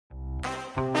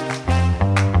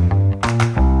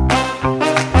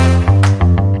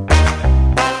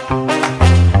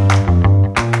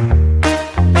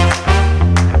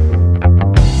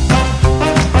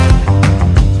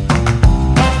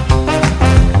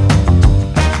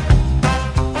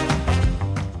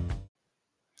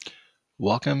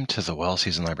Welcome to the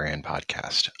Well-Seasoned Librarian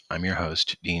podcast. I'm your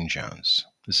host, Dean Jones.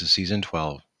 This is Season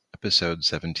 12, Episode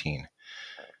 17.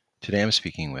 Today I'm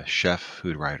speaking with chef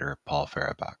food writer Paul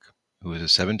Fehribach, who is a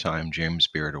 7-time James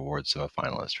Beard Award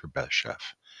semifinalist for Best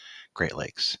Chef, Great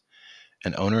Lakes,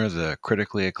 and owner of the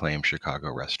critically acclaimed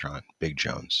Chicago restaurant, Big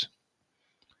Jones.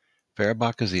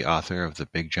 Fehribach is the author of the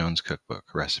Big Jones Cookbook,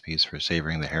 Recipes for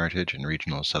Savoring the Heritage and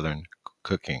Regional Southern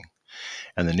Cooking,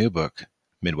 and the new book,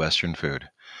 Midwestern Food,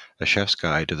 A Chef's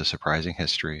Guide to the Surprising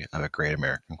History of a Great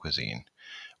American Cuisine,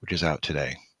 which is out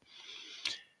today.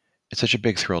 It's such a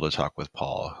big thrill to talk with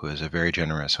Paul, who is very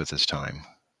generous with his time.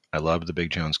 I love the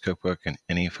Big Jones Cookbook, and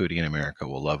any foodie in America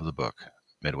will love the book,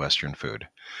 Midwestern Food.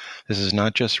 This is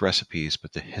not just recipes,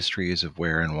 but the histories of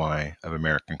where and why of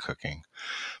American cooking.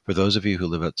 For those of you who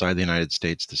live outside the United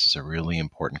States, this is a really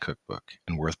important cookbook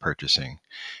and worth purchasing.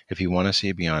 If you want to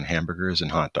see beyond hamburgers and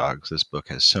hot dogs, this book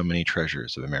has so many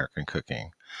treasures of American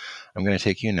cooking. I'm going to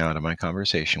take you now to my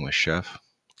conversation with chef,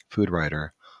 food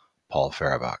writer, Paul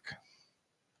Fehribach.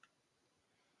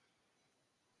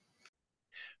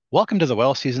 Welcome to the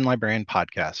Well-Seasoned Librarian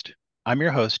podcast. I'm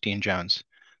your host, Dean Jones.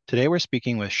 Today we're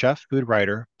speaking with chef, food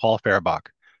writer, Paul Fehribach,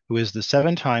 who is the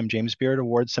 7-time James Beard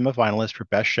Award semifinalist for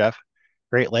Best Chef,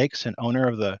 Great Lakes, and owner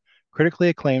of the critically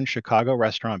acclaimed Chicago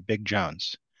restaurant Big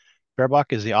Jones.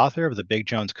 Fehribach is the author of the Big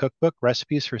Jones Cookbook,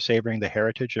 Recipes for Savoring the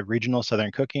Heritage of Regional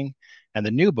Southern Cooking, and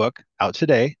the new book, out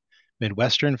today,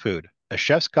 Midwestern Food, A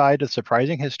Chef's Guide to the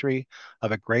Surprising History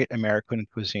of a Great American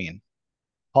Cuisine.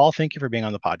 Paul, thank you for being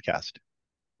on the podcast.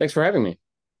 Thanks for having me.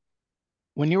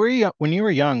 When you were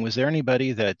young, was there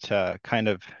anybody that kind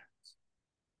of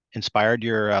inspired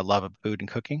your love of food and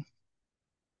cooking?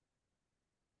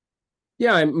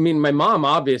 Yeah, I mean, my mom,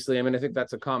 obviously. I mean, I think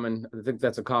that's a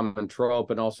common trope,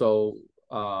 and also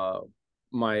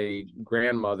my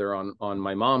grandmother on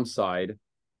my mom's side,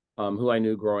 who I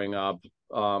knew growing up.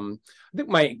 I think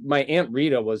my Aunt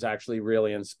Rita was actually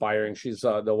really inspiring. She's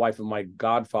the wife of my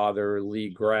godfather, Lee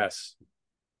Gress,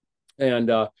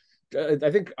 and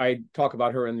I think I talk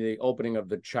about her in the opening of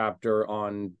the chapter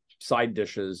on side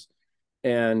dishes.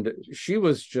 And she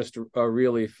was just a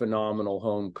really phenomenal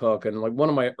home cook. And like one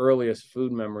of my earliest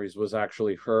food memories was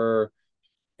actually her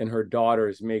and her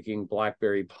daughters making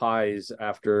blackberry pies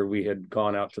after we had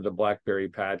gone out to the blackberry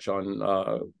patch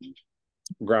on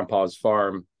grandpa's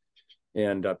farm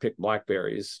and picked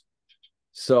blackberries.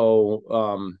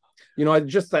 So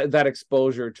just that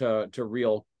exposure to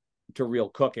real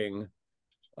cooking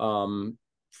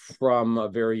from a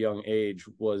very young age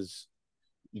was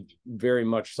very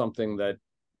much something that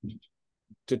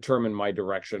determined my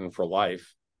direction for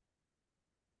life.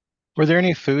 Were there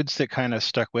any foods that kind of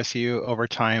stuck with you over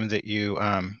time that you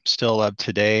still love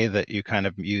today that you kind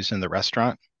of use in the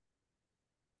restaurant?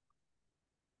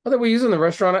 That we use in the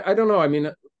restaurant, I don't know. I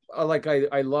mean,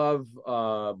 I love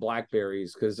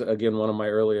blackberries because again, one of my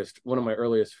earliest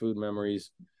food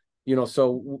memories.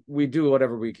 So we do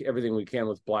everything we can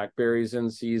with blackberries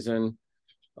in season.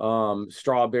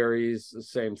 Strawberries, the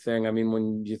same thing. I mean,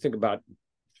 when you think about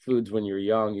foods when you're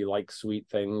young, you like sweet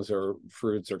things or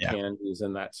fruits or candies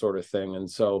and that sort of thing. And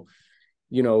so,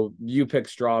 you pick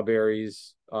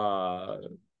strawberries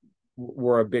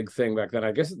were a big thing back then.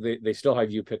 I guess they still have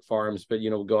you pick farms, but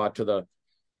go out to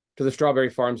the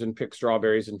strawberry farms and pick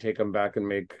strawberries and take them back and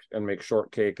make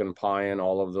shortcake and pie and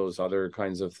all of those other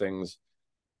kinds of things.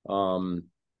 So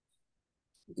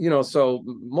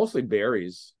mostly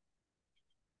berries.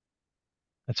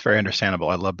 That's very understandable.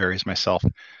 I love berries myself.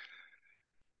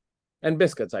 And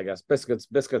biscuits, I guess.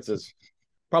 Biscuits is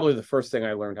probably the first thing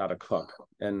I learned how to cook.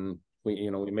 And we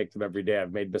make them every day.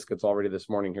 I've made biscuits already this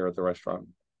morning here at the restaurant.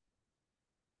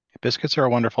 Biscuits are a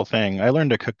wonderful thing. I learned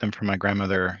to cook them from my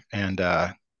grandmother, and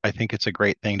I think it's a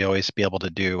great thing to always be able to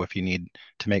do if you need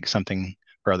to make something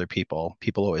for other people.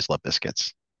 People always love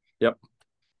biscuits. Yep.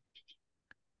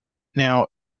 Now,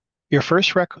 your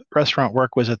first restaurant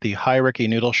work was at the Hi Ricky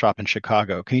Noodle Shop in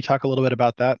Chicago. Can you talk a little bit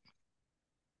about that?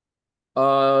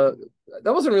 That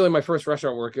wasn't really my first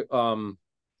restaurant work.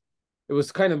 It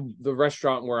was kind of the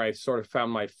restaurant where I sort of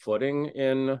found my footing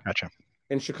in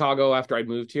Chicago after I'd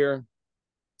moved here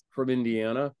from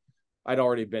Indiana. I'd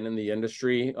already been in the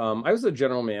industry. I was the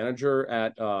general manager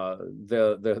at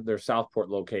their Southport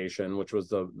location, which was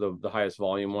the highest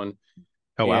volume one.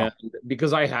 Oh, wow. And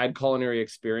because I had culinary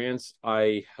experience,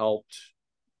 I helped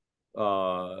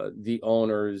the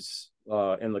owners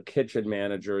and the kitchen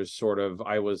managers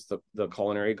I was the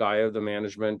culinary guy of the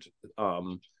management,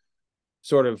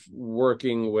 sort of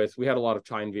working with, we had a lot of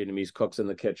Thai and Vietnamese cooks in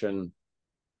the kitchen.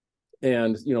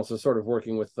 And, so sort of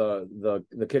working with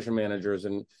the kitchen managers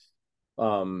and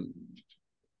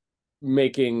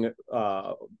making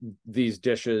these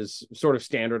dishes, sort of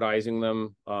standardizing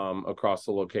them across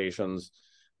the locations,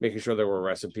 making sure there were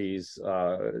recipes,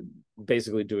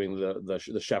 basically doing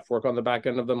the chef work on the back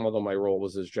end of them, although my role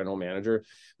was as general manager.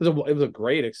 It was a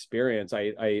great experience.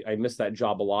 I miss that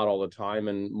job a lot all the time,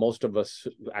 and most of us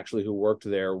actually who worked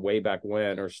there way back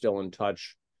when are still in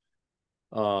touch.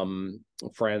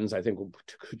 Friends, I think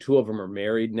two of them are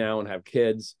married now and have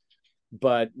kids.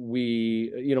 But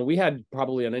we had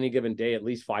probably on any given day at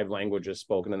least 5 languages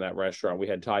spoken in that restaurant. We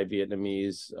had Thai,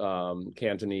 Vietnamese,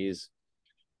 Cantonese.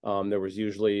 There was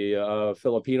usually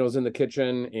Filipinos in the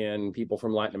kitchen and people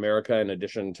from Latin America, in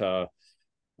addition to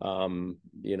the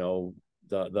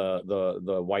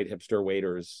white hipster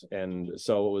waiters. And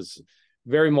so it was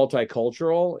very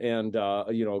multicultural, and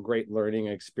a great learning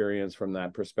experience from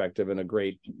that perspective, and a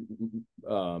great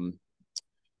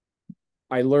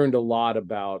I learned a lot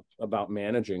about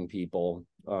managing people,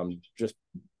 just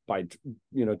by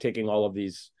taking all of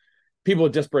these people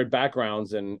with disparate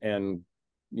backgrounds and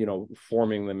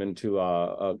forming them into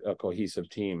a cohesive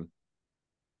team.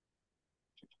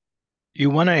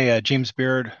 You won a James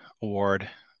Beard Award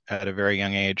at a very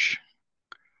young age.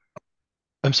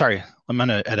 I'm sorry, I'm going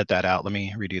to edit that out. Let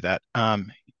me redo that.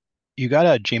 You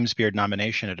got a James Beard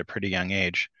nomination at a pretty young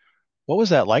age. What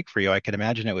was that like for you? I can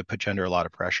imagine it would put you under a lot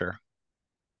of pressure.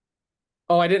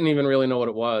 Oh, I didn't even really know what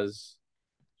it was.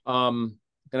 And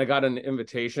I got an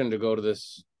invitation to go to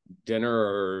this dinner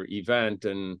or event,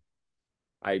 and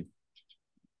I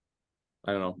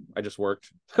don't know, I just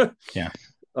worked. Yeah.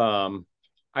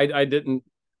 I didn't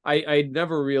I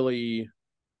never really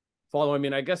follow. I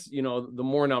mean, I guess, the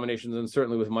more nominations, and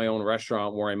certainly with my own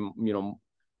restaurant where I'm,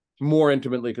 more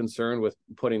intimately concerned with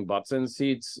putting butts in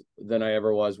seats than I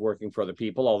ever was working for other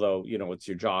people. Although, it's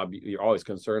your job, you're always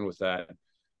concerned with that.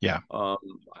 Yeah.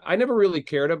 I never really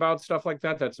cared about stuff like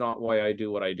that. That's not why I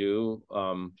do what I do,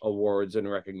 awards and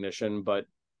recognition. But,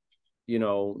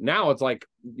 now it's like,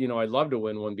 I'd love to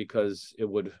win one because it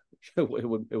would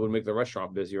make the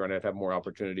restaurant busier and I'd have more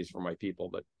opportunities for my people.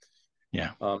 But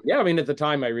yeah. I mean, at the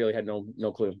time I really had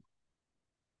no clue.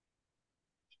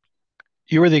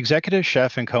 You were the executive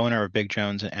chef and co-owner of Big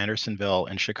Jones in Andersonville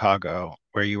in Chicago,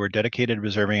 where you were dedicated to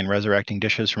preserving and resurrecting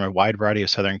dishes from a wide variety of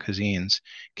Southern cuisines.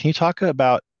 Can you talk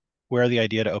about where the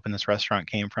idea to open this restaurant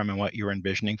came from and what you were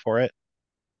envisioning for it?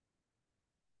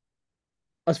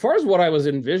 As far as what I was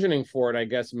envisioning for it, I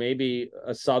guess maybe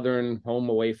a Southern home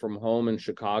away from home in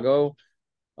Chicago.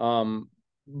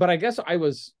 But I guess I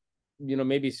was,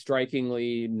 maybe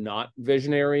strikingly not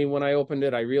visionary when I opened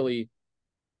it. I really,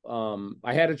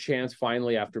 I had a chance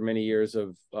finally after many years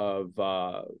of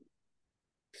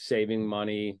saving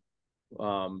money,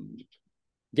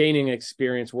 gaining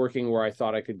experience working where I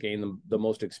thought I could gain the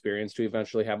most experience to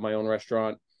eventually have my own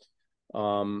restaurant.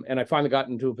 And I finally got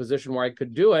into a position where I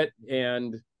could do it.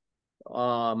 And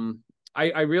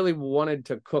I really wanted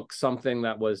to cook something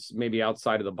that was maybe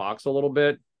outside of the box a little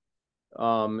bit.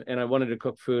 And I wanted to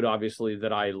cook food, obviously,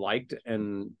 that I liked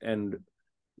and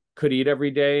could eat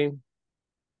every day.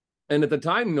 And at the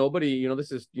time, nobody,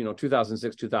 this is,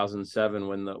 2006, 2007,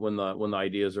 when the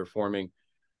ideas are forming.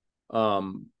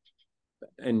 And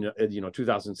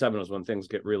 2007 was when things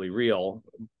get really real.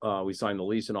 We signed the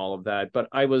lease and all of that. But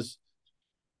I was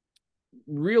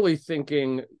really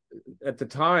thinking at the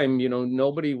time,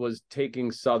 nobody was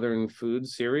taking Southern food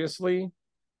seriously.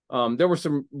 There were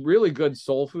some really good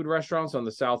soul food restaurants on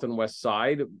the South and West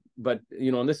side, but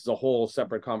and this is a whole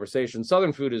separate conversation.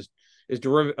 Southern food is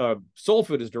soul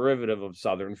food is derivative of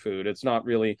Southern food. It's not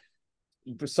really.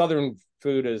 Southern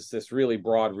food is this really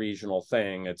broad regional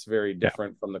thing. It's very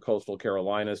different from the coastal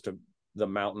Carolinas to the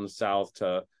mountain South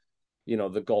to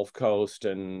the Gulf Coast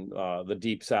and the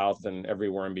deep South and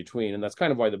everywhere in between. And that's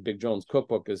kind of why the Big Jones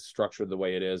Cookbook is structured the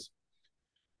way it is.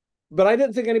 But I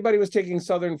didn't think anybody was taking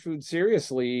Southern food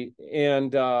seriously,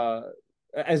 and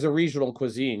as a regional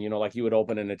cuisine, like you would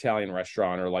open an Italian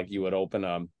restaurant or like you would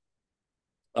open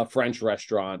a French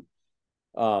restaurant.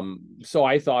 So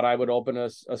I thought I would open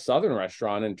a Southern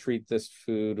restaurant and treat this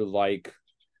food like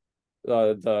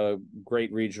the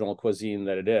great regional cuisine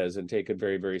that it is, and take it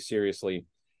very, very seriously.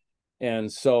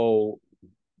 And so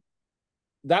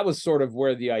that was sort of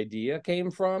where the idea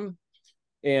came from.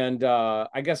 And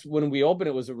I guess when we opened,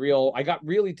 it was I got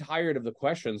really tired of the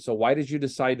question. So why did you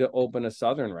decide to open a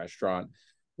Southern restaurant?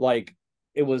 Like,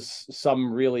 it was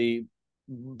some really,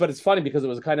 but it's funny because it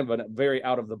was kind of a very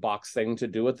out of the box thing to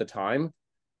do at the time.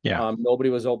 Yeah. Nobody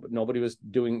was open. Nobody was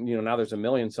doing, now there's a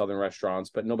million Southern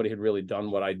restaurants, but nobody had really done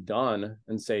what I'd done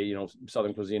and say,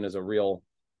 Southern cuisine is a real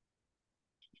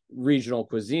regional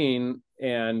cuisine,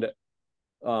 and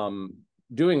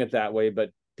doing it that way.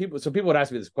 But people would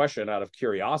ask me this question out of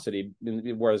curiosity,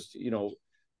 whereas,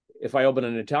 if I open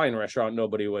an Italian restaurant,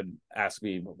 nobody would ask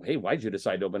me, hey, why'd you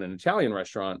decide to open an Italian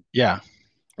restaurant? Yeah.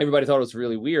 Everybody thought it was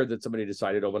really weird that somebody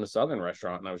decided to open a Southern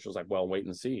restaurant. And I was just like, well, wait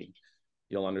and see.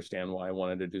 You'll understand why I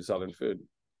wanted to do Southern food.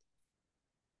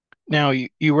 Now,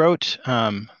 you wrote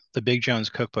the Big Jones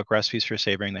Cookbook, Recipes for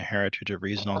Savoring the Heritage of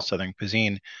Regional Southern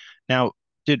Cuisine. Now,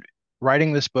 did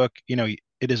writing this book,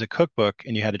 it is a cookbook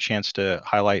and you had a chance to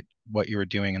highlight what you were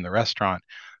doing in the restaurant,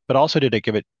 but also did it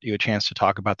give you a chance to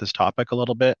talk about this topic a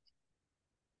little bit?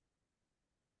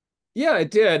 Yeah,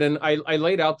 it did. And I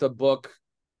laid out the book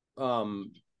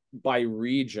by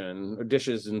region, or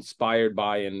dishes inspired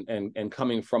by and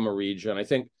coming from a region. I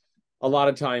think a lot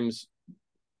of times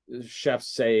chefs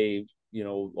say,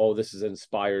 oh, this is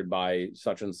inspired by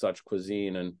such and such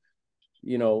cuisine. And,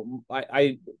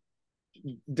 I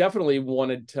definitely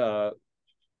wanted to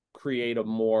create a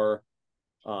more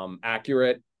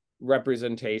accurate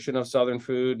representation of Southern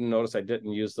food. And notice I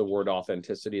didn't use the word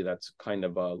authenticity. That's kind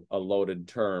of a loaded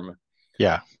term.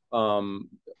 Yeah.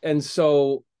 And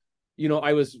so,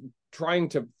 I was trying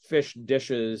to fish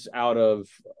dishes out of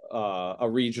a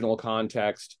regional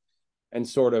context and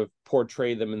sort of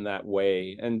portray them in that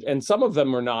way. And some of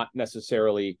them are not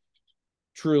necessarily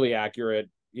truly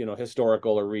accurate,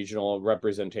 historical or regional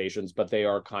representations, but they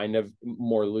are kind of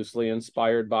more loosely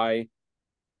inspired by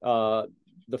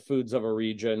the foods of a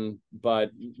region. But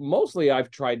mostly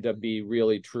I've tried to be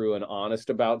really true and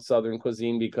honest about Southern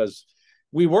cuisine, because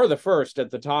we were the first at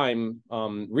the time,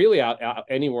 really out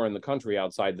anywhere in the country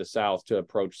outside the South, to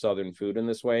approach Southern food in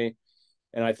this way.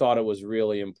 And I thought it was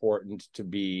really important to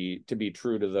be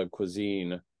true to the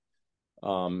cuisine,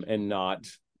 and not,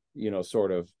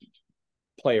 sort of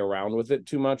play around with it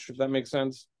too much, if that makes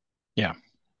sense. Yeah.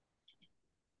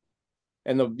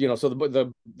 And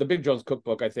the Big Jones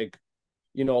Cookbook, I think,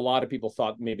 a lot of people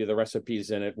thought maybe the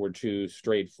recipes in it were too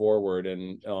straightforward.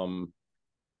 And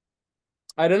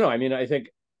I don't know. I mean, I think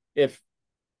if,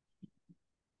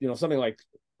 something like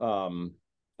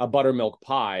a buttermilk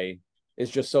pie is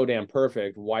just so damn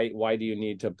perfect, why do you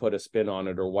need to put a spin on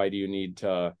it, or why do you need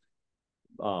to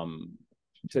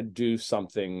do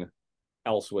something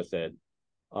else with it?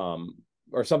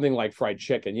 Or something like fried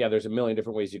chicken. Yeah, there's a million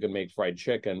different ways you can make fried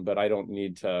chicken, but I don't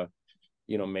need to,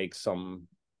 make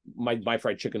my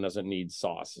fried chicken doesn't need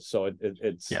sauce. So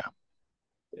it's, Yeah.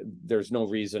 there's no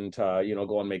reason to,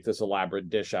 go and make this elaborate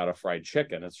dish out of fried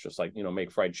chicken. It's just like,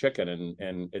 make fried chicken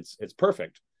and it's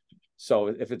perfect. So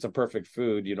if it's a perfect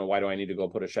food, why do I need to go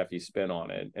put a chefy spin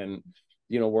on it? And,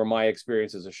 where my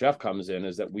experience as a chef comes in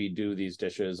is that we do these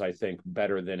dishes, I think,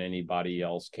 better than anybody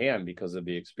else can, because of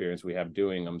the experience we have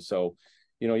doing them. So,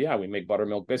 yeah, we make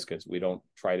buttermilk biscuits. We don't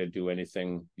try to do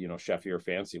anything, chefy or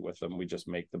fancy with them. We just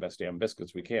make the best damn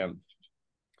biscuits we can.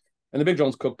 And the Big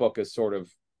Jones Cookbook is sort of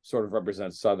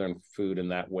represents Southern food in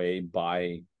that way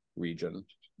by region.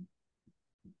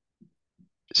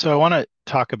 So I want to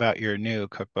talk about your new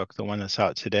cookbook, the one that's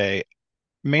out today,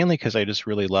 mainly because I just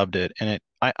really loved it. And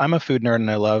I'm a food nerd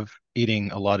and I love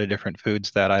eating a lot of different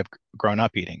foods that I've grown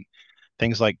up eating.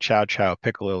 Things like chow chow,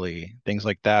 piccalilli, things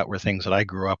like that were things that I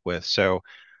grew up with. So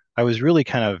I was really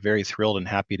kind of very thrilled and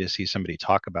happy to see somebody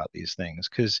talk about these things,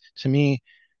 because to me,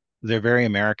 they're very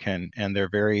American and they're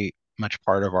very much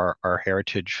part of our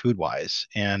heritage food wise.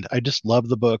 And I just love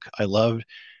the book. I loved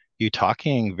you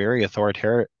talking very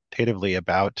authoritatively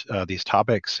about these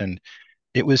topics. And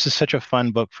it was just such a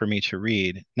fun book for me to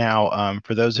read. Now,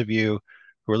 for those of you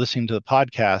who are listening to the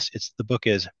podcast, the book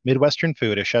is Midwestern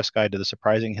Food: A Chef's Guide to the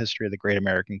Surprising History of the Great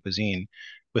American Cuisine,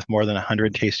 with more than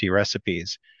 100 tasty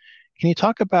recipes. Can you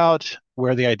talk about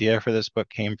where the idea for this book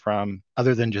came from,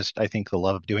 other than just, I think, the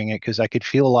love of doing it? Because I could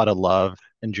feel a lot of love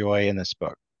and joy in this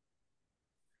book.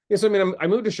 Yes, I mean, I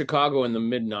moved to Chicago in the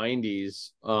mid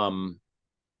 '90s,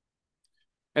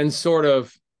 and sort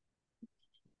of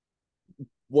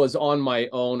was on my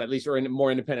own, at least, or more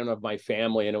independent of my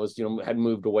family. And it was, had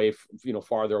moved away,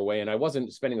 farther away, and I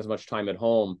wasn't spending as much time at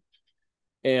home.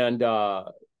 And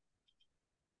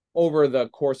over the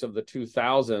course of the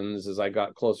 2000s, as I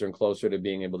got closer and closer to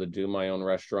being able to do my own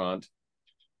restaurant,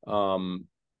 and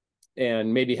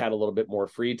maybe had a little bit more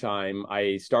free time,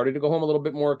 I started to go home a little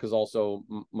bit more, because also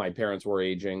my parents were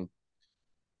aging.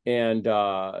 And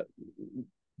I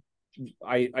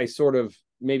sort of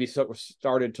maybe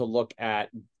started to look at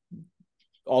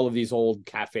all of these old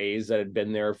cafes that had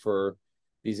been there for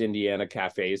these Indiana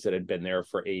cafes that had been there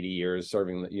for 80 years,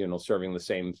 serving the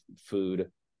same food.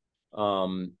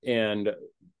 And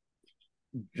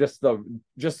just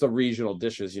the regional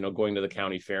dishes, going to the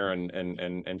county fair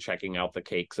and checking out the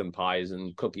cakes and pies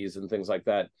and cookies and things like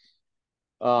that.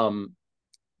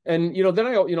 And then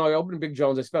I opened Big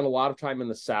Jones. I spent a lot of time in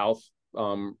the South,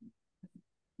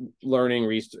 learning,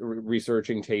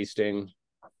 researching, tasting,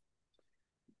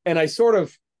 and I sort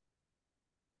of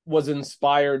was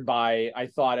inspired by, I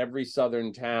thought every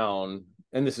Southern town,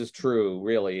 and this is true,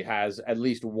 really, has at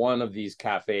least one of these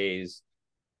cafes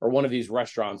or one of these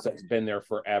restaurants that's been there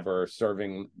forever,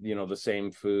 serving, the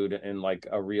same food in like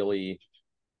a really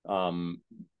um,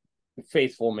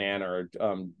 faithful manner.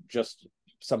 Just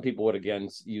some people would again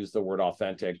use the word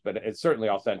authentic, but it's certainly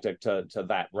authentic to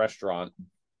that restaurant.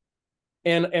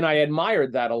 And I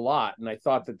admired that a lot, and I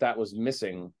thought that was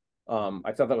missing.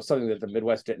 I thought that was something that the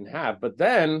Midwest didn't have. But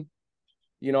then,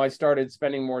 I started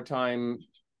spending more time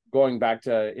going back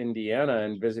to Indiana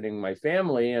and visiting my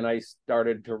family, and I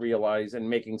started to realize, and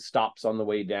making stops on the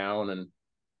way down, and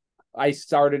I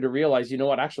started to realize,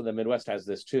 what, actually the Midwest has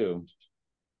this too.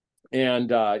 And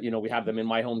we have them in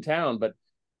my hometown, but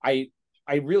I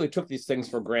I really took these things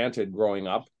for granted growing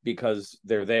up because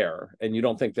they're there, and you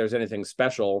don't think there's anything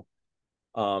special.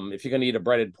 If you're going to eat a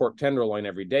breaded pork tenderloin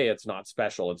every day, it's not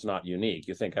special. It's not unique.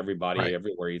 You think everybody Right.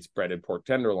 everywhere eats breaded pork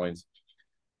tenderloins.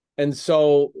 And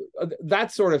so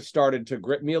that sort of started to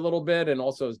grip me a little bit. And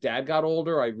also, as dad got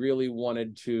older, I really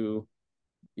wanted to,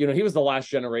 he was the last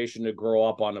generation to grow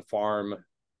up on a farm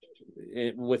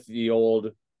with the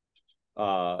old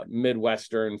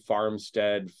Midwestern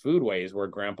farmstead foodways, where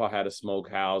grandpa had a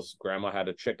smokehouse, grandma had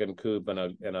a chicken coop and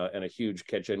a huge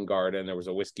kitchen garden. There was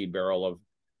a whiskey barrel of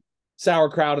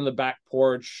sauerkraut in the back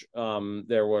porch.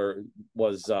 There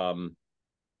was the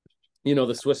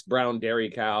Swiss brown dairy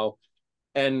cow,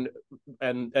 and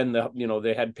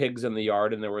they had pigs in the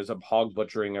yard, and there was a hog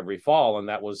butchering every fall, and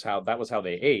that was how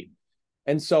they ate.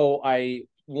 And so I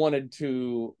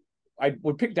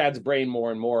would pick dad's brain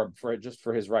more and more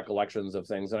for his recollections of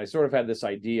things, and I sort of had this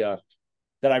idea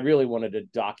that I really wanted to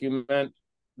document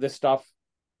this stuff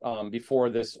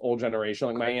before this old generation.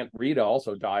 Like, my Aunt Rita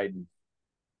also died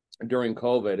during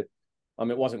COVID. It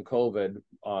wasn't COVID.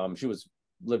 She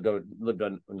lived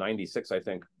on 96, I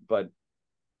think, but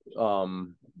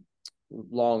long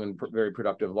and very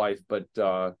productive life. But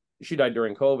she died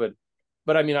during COVID.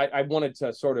 But I mean, I wanted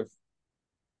to sort of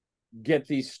get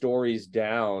these stories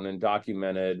down and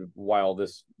documented while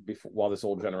this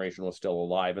old generation was still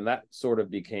alive, and that sort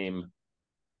of became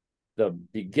the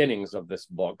beginnings of this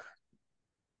book.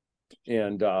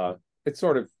 And it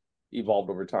sort of evolved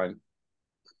over time.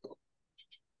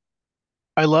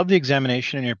 I love the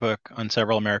examination in your book on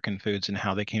several American foods and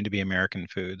how they came to be American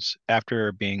foods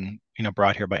after being,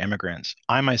 brought here by immigrants.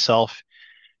 I myself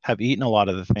have eaten a lot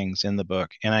of the things in the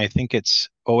book, and I think it's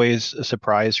always a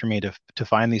surprise for me to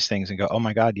find these things and go, "Oh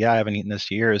my God, yeah, I haven't eaten this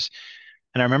in years."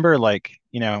 And I remember, like,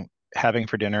 having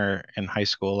for dinner in high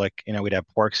school, like, we'd have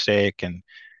pork steak and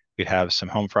we'd have some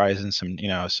home fries and some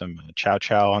chow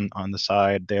chow on the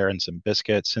side there and some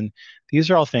biscuits. And these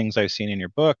are all things I've seen in your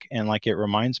book. And like, it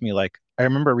reminds me, like, I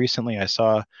remember recently I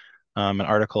saw an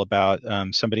article about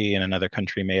somebody in another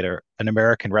country made an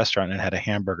American restaurant and had a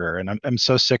hamburger. And I'm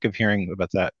so sick of hearing about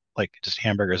that, like, just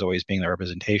hamburgers always being the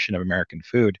representation of American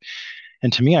food.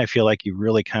 And to me, I feel like you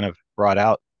really kind of brought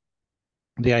out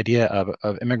the idea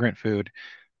of immigrant food,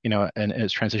 and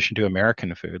its transition to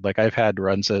American food. Like, I've had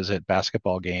runzas at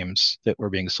basketball games that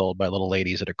were being sold by little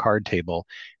ladies at a card table,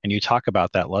 and you talk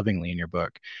about that lovingly in your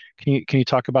book. Can you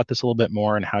talk about this a little bit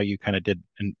more and how you kind of did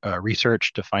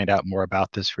research to find out more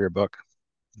about this for your book?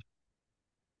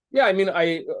 Yeah, I mean,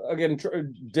 I again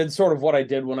did sort of what I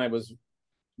did when I was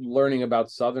learning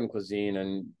about Southern cuisine,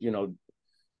 and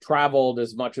traveled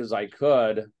as much as I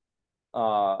could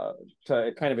to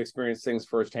kind of experience things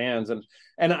firsthand.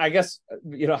 And I guess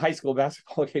high school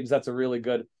basketball games, that's a really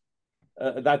good.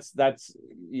 That's they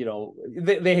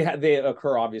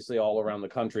occur obviously all around the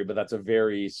country, but that's a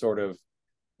very sort of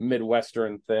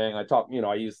Midwestern thing.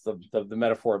 I use the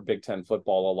metaphor of Big Ten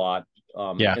football a lot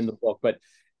Yeah, in the book, but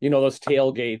those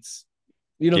tailgates,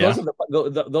 yeah,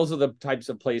 those are the types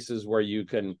of places where you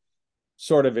can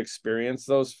sort of experience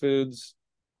those foods.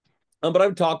 But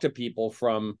I've talked to people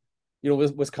from,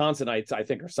 Wisconsinites, I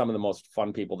think, are some of the most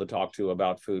fun people to talk to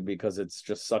about food, because it's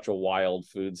just such a wild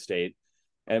food state,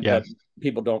 and yeah. but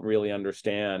people don't really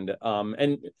understand.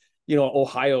 And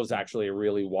Ohio is actually a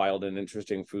really wild and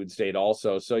interesting food state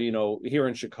also. So here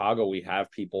in Chicago, we have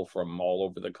people from all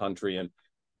over the country, and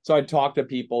so I talked to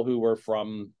people who were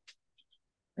from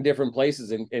different places,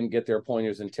 and get their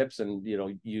pointers and tips, and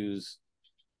use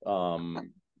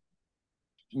um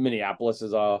Minneapolis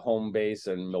as a home base,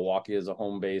 and Milwaukee as a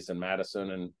home base, and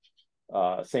Madison,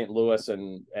 and St. Louis,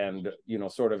 and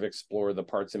sort of explore the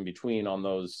parts in between on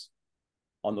those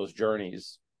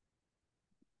journeys.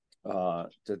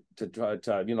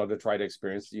 to try to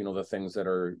experience the things that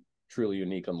are truly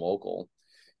unique and local.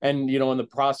 And in the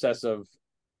process of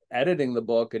editing the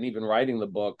book and even writing the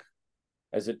book,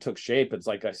 as it took shape, it's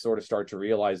like I sort of start to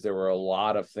realize there were a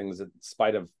lot of things that, in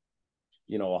spite of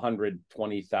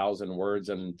 120,000 words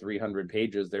and 300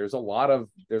 pages, there's a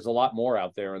lot more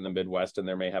out there in the Midwest, and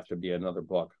there may have to be another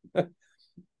book.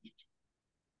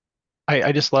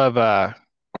 I just love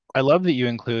I love that you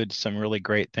include some really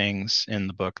great things in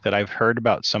the book that I've heard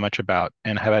about so much about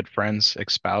and have had friends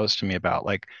espouse to me about.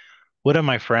 Like one of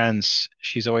my friends,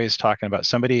 she's always talking about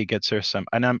somebody gets her some,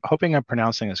 and I'm hoping I'm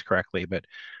pronouncing this correctly, but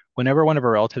whenever one of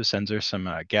her relatives sends her some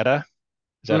Geta,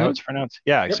 is that how Mm-hmm. it's pronounced?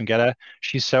 Yeah, Yep. some Geta.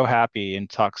 She's so happy and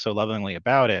talks so lovingly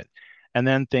about it. And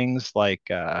then things like,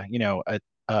 a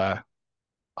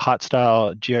hot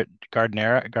style Giardera,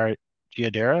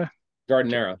 Gardenera.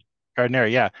 Gardner,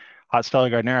 yeah. Hot Stella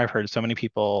Gardner. I've heard so many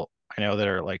people I know that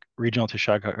are like regional to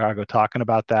Chicago talking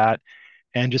about that.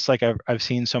 And just like I've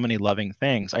seen so many loving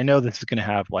things. I know this is going to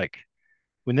have like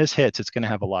when this hits, it's going to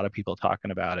have a lot of people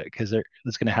talking about it because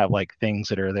it's going to have like things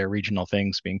that are their regional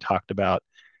things being talked about.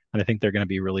 And I think they're going to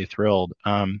be really thrilled.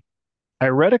 I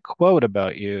read a quote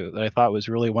about you that I thought was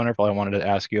really wonderful. I wanted to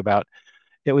ask you about.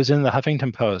 It was in the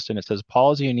Huffington Post, and it says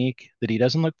Paul is unique that he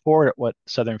doesn't look forward at what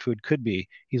Southern food could be.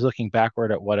 He's looking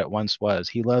backward at what it once was.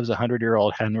 He loves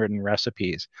 100-year-old handwritten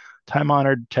recipes,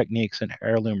 time-honored techniques, and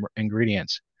heirloom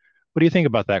ingredients. What do you think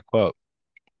about that quote?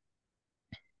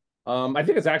 I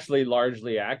think it's actually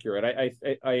largely accurate.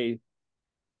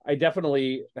 I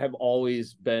definitely have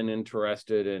always been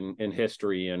interested in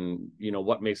history and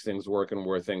what makes things work and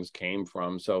where things came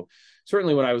from. So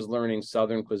certainly when I was learning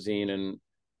Southern cuisine, and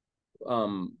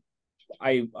um,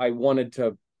 I wanted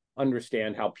to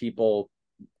understand how people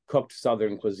cooked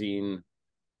Southern cuisine,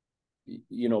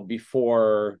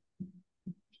 before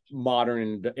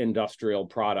modern industrial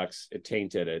products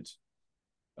tainted it.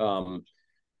 Um,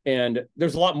 and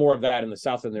there's a lot more of that in the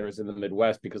South than there is in the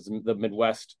Midwest, because the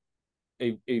Midwest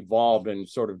evolved and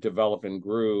sort of developed and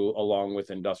grew along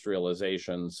with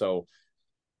industrialization. So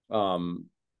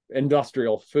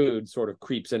industrial food sort of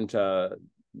creeps into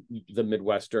the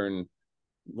Midwestern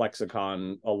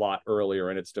lexicon a lot earlier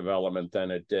in its development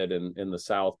than it did in the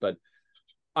South. But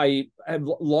I have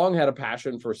long had a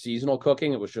passion for seasonal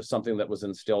cooking. It was just something that was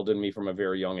instilled in me from a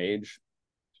very young age.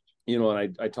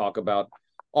 And I talk about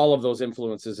all of those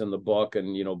influences in the book,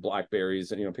 and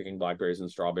blackberries, and picking blackberries and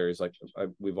strawberries, like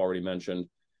we've already mentioned.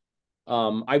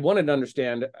 I wanted to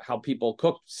understand how people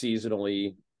cooked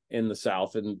seasonally in the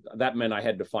South, and that meant I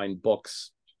had to find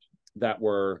books that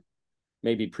were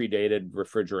maybe predated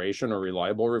refrigeration, or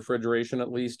reliable refrigeration at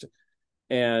least.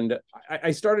 And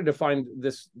I started to find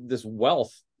this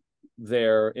wealth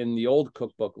there in the old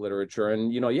cookbook literature,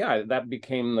 and yeah, that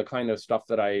became the kind of stuff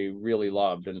that I really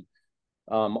loved. And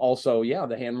also, yeah,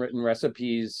 the handwritten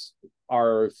recipes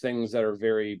are things that are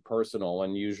very personal,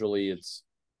 and usually it's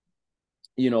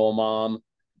a mom,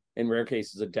 in rare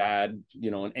cases a dad,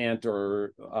 an aunt,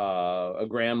 or a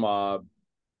grandma,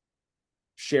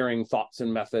 sharing thoughts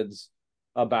and methods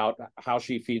about how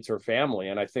she feeds her family.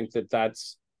 And I think that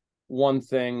that's one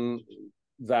thing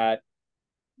that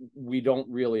we don't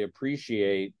really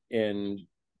appreciate in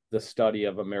the study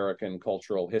of American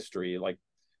cultural history. Like,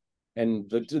 and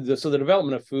so the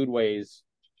development of foodways,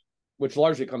 which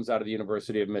largely comes out of the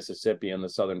University of Mississippi and the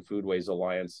Southern Foodways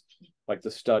Alliance, like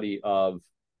the study of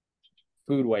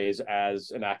foodways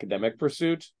as an academic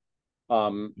pursuit,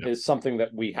 Yep. is something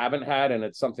that we haven't had, and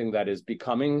it's something that is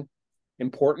becoming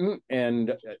important.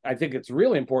 And I think it's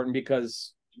really important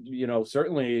because,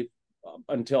 certainly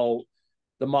until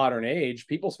the modern age,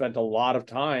 people spent a lot of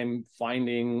time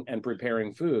finding and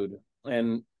preparing food.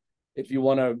 And if you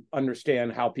want to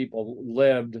understand how people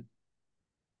lived,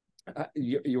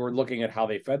 you were looking at how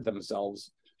they fed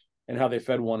themselves and how they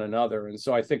fed one another. And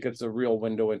so I think it's a real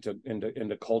window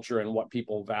into culture and what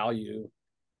people value,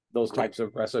 those types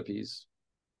of recipes.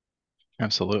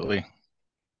 Absolutely.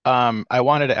 I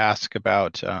wanted to ask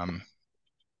about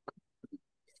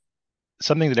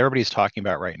something that everybody's talking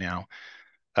about right now.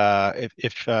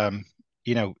 If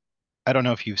you know, I don't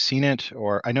know if you've seen it,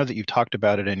 or I know that you've talked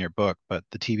about it in your book, but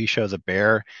the TV show The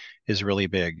Bear is really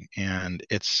big, and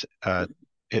it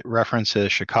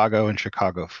references Chicago and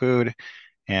Chicago food,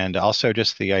 and also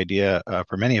just the idea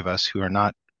for many of us who are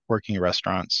not working in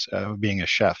restaurants, being a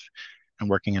chef and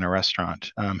working in a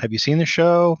restaurant. Have you seen the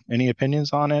show? Any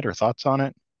opinions on it or thoughts on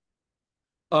it?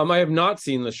 I have not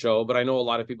seen the show, but I know a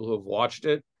lot of people who have watched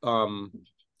it. And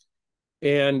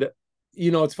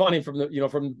it's funny,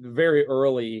 from very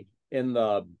early in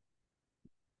the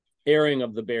airing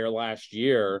of The Bear last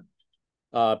year,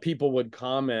 people would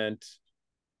comment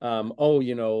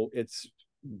it's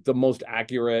the most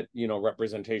accurate,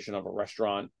 representation of a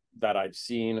restaurant that I've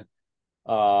seen.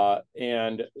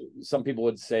 And some people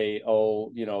would say,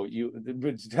 oh, you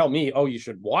would tell me, oh, you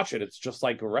should watch it. It's just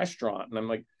like a restaurant. And I'm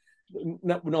like,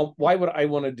 no, why would I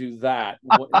want to do that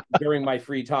during my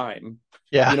free time?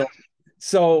 Yeah.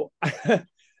 So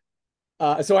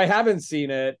so I haven't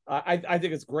seen it. I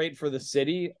think it's great for the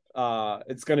city.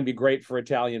 It's going to be great for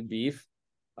Italian beef.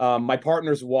 My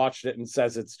partner's watched it and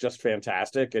says it's just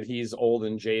fantastic, and he's old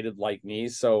and jaded like me.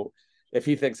 So if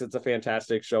he thinks it's a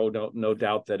fantastic show, no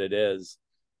doubt that it is.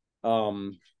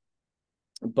 But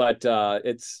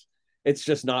it's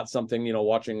just not something,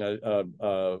 watching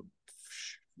a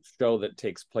show that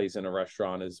takes place in a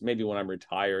restaurant is maybe when I'm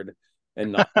retired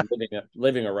and not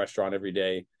living a restaurant every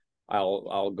day.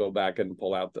 I'll go back and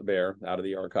pull out the bear out of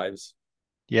the archives.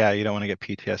 Yeah, you don't want to get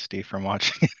PTSD from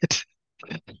watching it.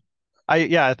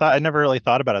 I never really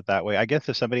thought about it that way. I guess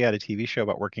if somebody had a TV show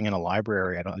about working in a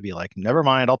library, I'd be like, never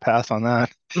mind, I'll pass on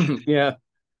that. Yeah,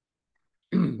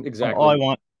 Well,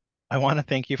 exactly. I want to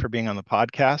thank you for being on the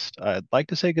podcast. I'd like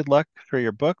to say good luck for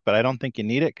your book, but I don't think you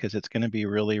need it because it's going to be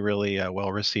really, really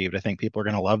well received. I think people are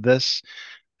going to love this.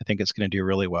 I think it's going to do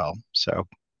really well. So,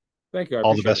 Thank you. I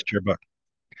all the appreciate best it. to your book.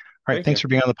 All right, Thank thanks you. for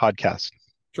being on the podcast.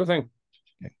 Sure thing.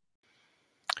 Okay.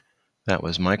 That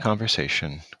was my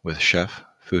conversation with chef,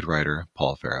 food writer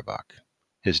Paul Fehribach.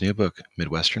 His new book,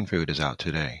 Midwestern Food, is out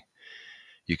today.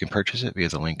 You can purchase it via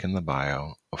the link in the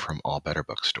bio or from all better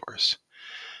bookstores.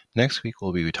 Next week,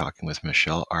 we'll be talking with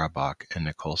Michelle Arabach and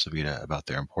Nicole Savita about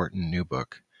their important new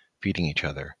book, Feeding Each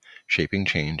Other, Shaping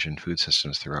Change in Food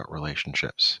Systems Throughout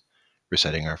Relationships,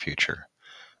 Resetting Our Future.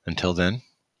 Until then,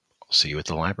 I'll see you at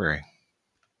the library.